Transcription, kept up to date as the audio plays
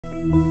We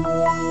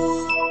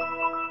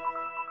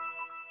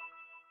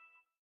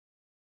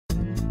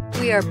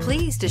are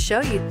pleased to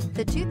show you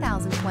the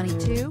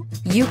 2022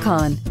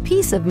 Yukon.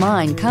 Peace of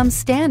mind comes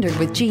standard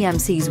with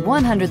GMC's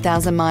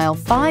 100,000-mile,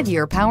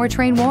 5-year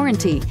powertrain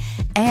warranty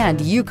and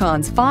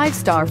Yukon's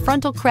 5-star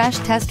frontal crash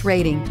test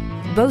rating.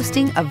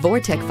 Boasting a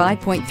Vortec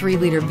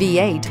 5.3-liter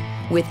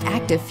V8 with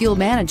active fuel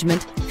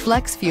management,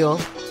 flex fuel,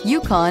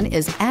 Yukon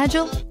is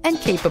agile and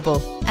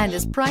capable and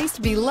is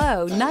priced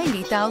below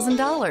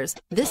 $90,000.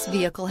 This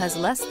vehicle has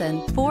less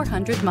than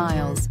 400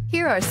 miles.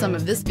 Here are some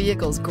of this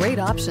vehicle's great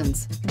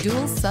options: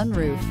 dual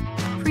sunroof,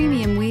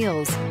 premium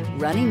wheels,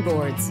 running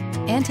boards,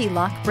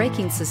 anti-lock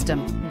braking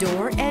system,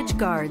 door edge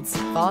guards,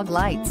 fog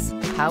lights,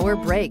 power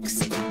brakes,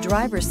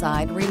 driver's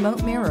side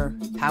remote mirror,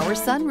 power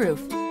sunroof,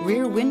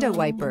 rear window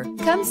wiper.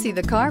 Come see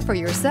the car for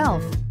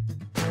yourself.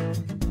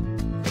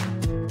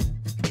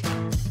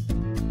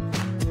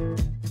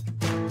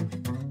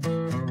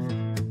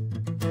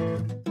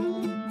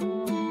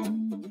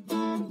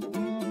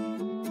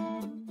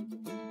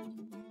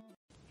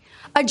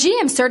 A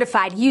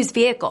GM-certified used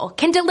vehicle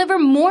can deliver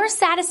more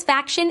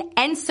satisfaction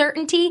and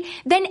certainty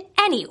than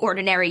any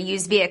ordinary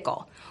used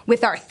vehicle.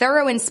 With our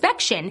thorough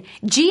inspection,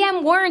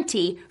 GM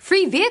warranty,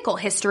 free vehicle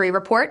history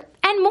report,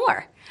 and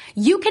more.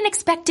 You can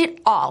expect it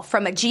all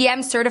from a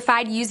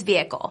GM-certified used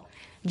vehicle.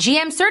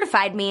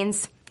 GM-certified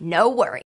means no worries.